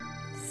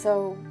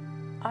So,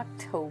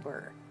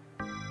 October.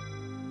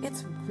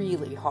 It's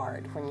really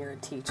hard when you're a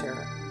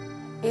teacher.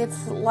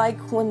 It's like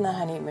when the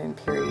honeymoon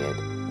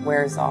period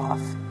wears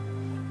off.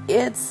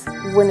 It's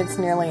when it's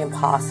nearly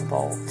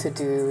impossible to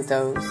do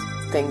those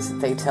things that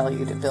they tell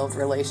you to build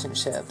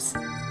relationships,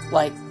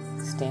 like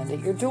stand at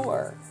your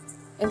door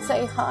and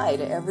say hi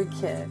to every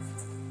kid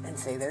and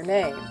say their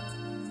name.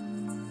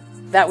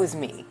 That was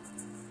me,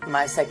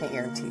 my second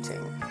year of teaching.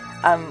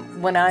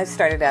 When I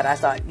started out, I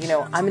thought,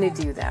 I'm going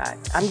to do that.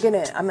 I'm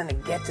going to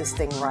get this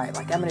thing right.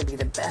 Like, I'm going to be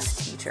the best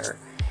teacher.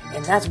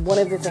 And that's one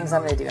of the things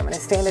I'm going to do. I'm going to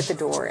stand at the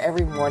door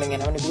every morning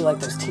and I'm going to be like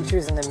those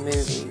teachers in the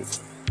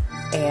movies.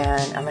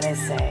 And I'm going to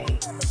say,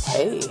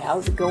 hey,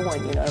 how's it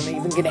going? I'm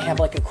even going to have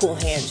like a cool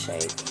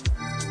handshake.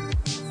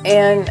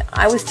 And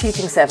I was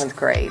teaching 7th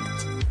grade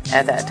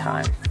at that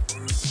time.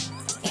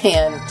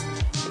 And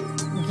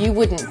you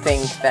wouldn't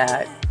think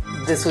that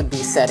this would be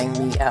setting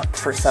me up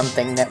for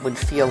something that would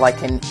feel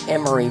like an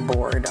emery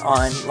board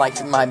on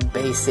like my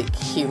basic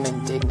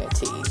human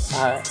dignity.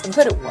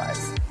 But it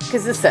was,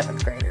 because the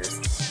 7th graders,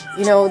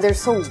 they're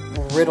so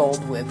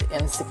riddled with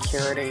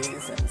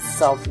insecurities and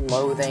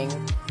self-loathing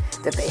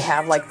that they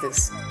have like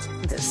this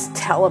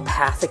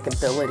telepathic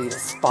ability to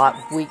spot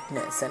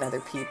weakness in other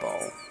people,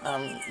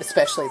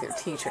 especially their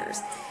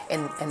teachers.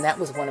 And that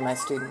was one of my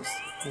students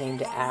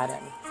named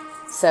Adam.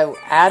 So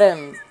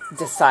Adam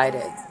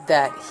decided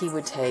that he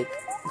would take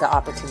the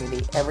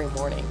opportunity every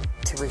morning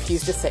to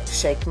refuse to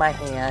shake my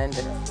hand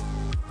and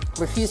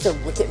refuse to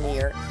look at me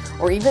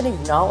or even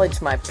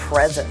acknowledge my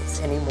presence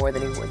any more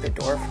than he would the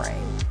door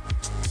frame.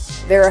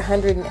 There are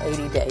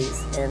 180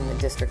 days in the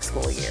district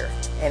school year,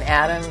 and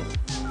Adam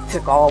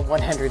took all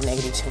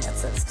 180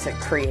 chances to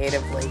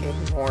creatively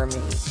ignore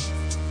me.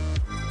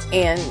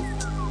 And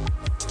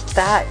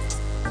that,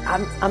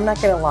 I'm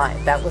not going to lie,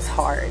 that was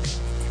hard.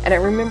 And I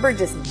remember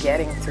just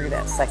getting through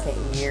that second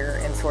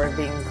year and sort of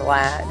being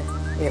glad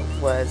it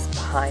was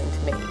behind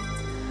me.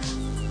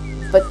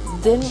 But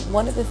then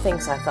one of the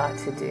things I thought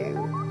to do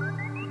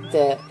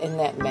in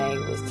that May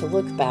was to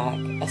look back,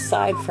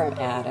 aside from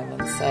Adam,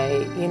 and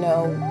say,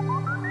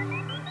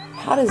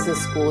 how does the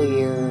school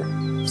year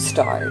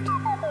start?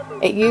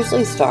 It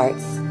usually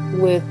starts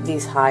with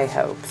these high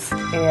hopes,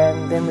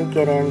 and then we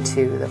get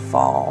into the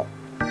fall,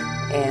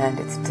 and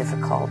it's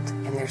difficult.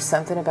 And there's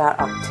something about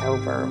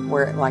October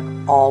where it like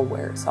all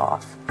wears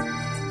off.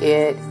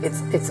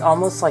 It's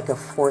almost like a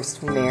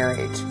forced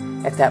marriage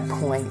at that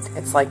point.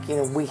 It's like,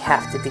 we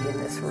have to be in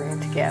this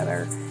room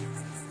together.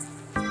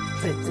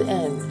 But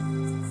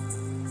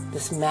then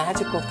this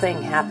magical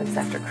thing happens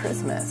after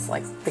Christmas.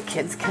 Like the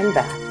kids come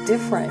back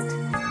different.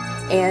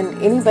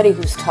 And anybody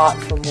who's taught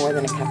for more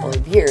than a couple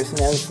of years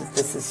knows that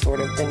this is sort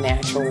of the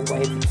natural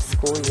way that the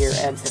school year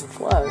ebbs and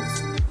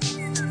flows.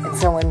 And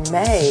so in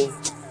May,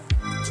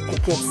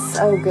 it gets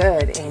so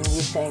good and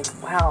you think,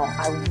 wow,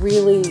 I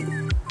really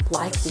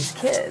like these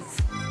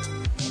kids.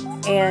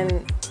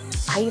 And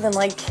I even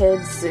like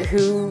kids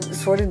who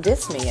sort of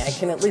diss me. I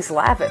can at least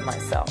laugh at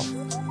myself.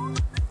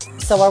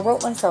 So I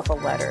wrote myself a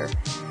letter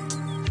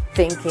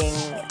thinking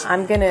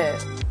I'm going to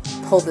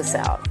pull this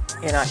out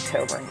in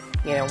October,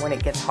 when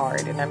it gets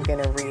hard, and I'm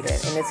going to read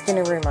it. And it's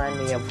going to remind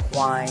me of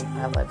why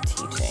I love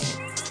teaching.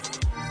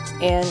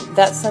 And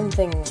that's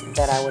something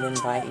that I would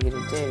invite you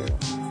to do.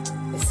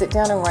 Sit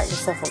down and write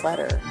yourself a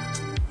letter.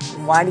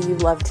 Why do you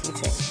love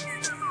teaching?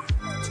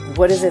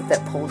 What is it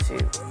that pulls you?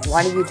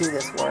 Why do you do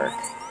this work?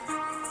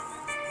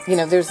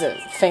 There's a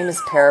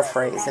famous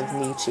paraphrase of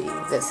Nietzsche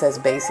that says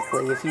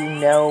basically, if you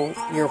know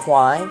your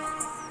why,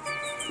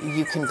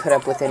 you can put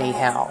up with any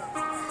how.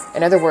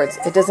 In other words,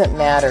 it doesn't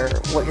matter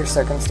what your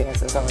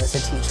circumstances are as a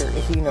teacher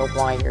if you know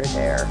why you're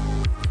there.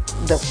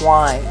 The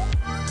why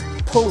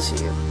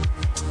pulls you.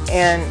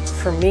 And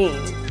for me,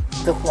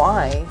 the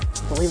why,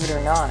 believe it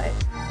or not,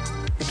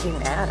 became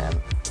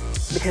Adam.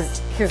 Because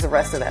here's the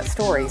rest of that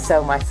story.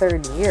 So my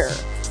third year,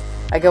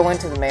 I go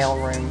into the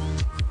mailroom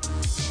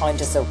on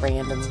just a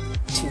random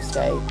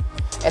Tuesday,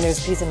 and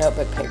there's a piece of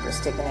notebook paper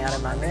sticking out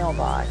of my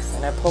mailbox.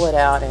 And I pull it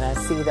out, and I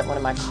see that one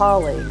of my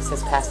colleagues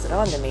has passed it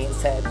on to me and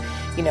said,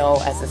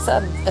 as a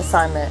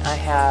sub-assignment, I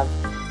have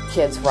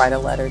kids write a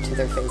letter to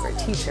their favorite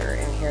teacher,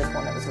 and here's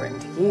one that was written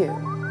to you.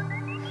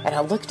 And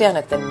I look down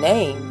at the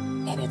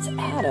name, and it's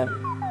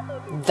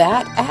Adam.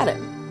 That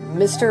Adam.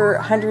 Mr.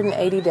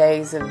 180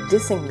 Days of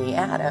Dissing Me,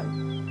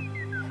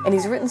 Adam. And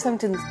he's written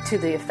something to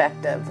the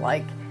effect of,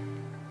 like,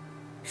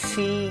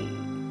 she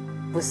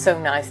was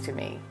so nice to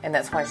me, and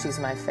that's why she's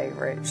my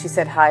favorite. She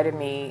said hi to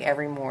me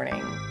every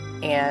morning,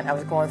 and I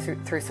was going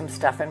through some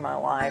stuff in my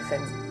life,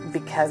 and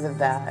because of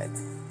that,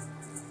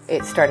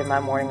 it started my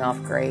morning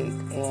off great,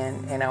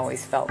 and I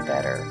always felt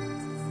better.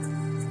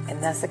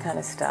 And that's the kind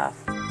of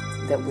stuff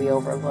that we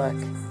overlook.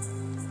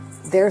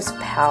 There's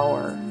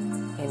power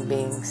in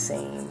being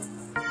seen.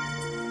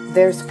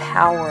 There's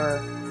power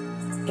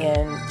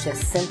in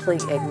just simply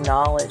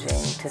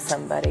acknowledging to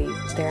somebody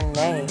their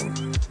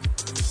name.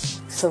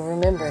 So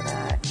remember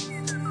that.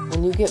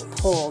 When you get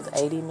pulled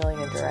 80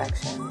 million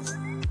directions,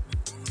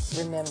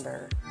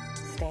 remember,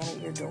 stand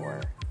at your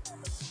door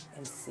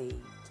and see.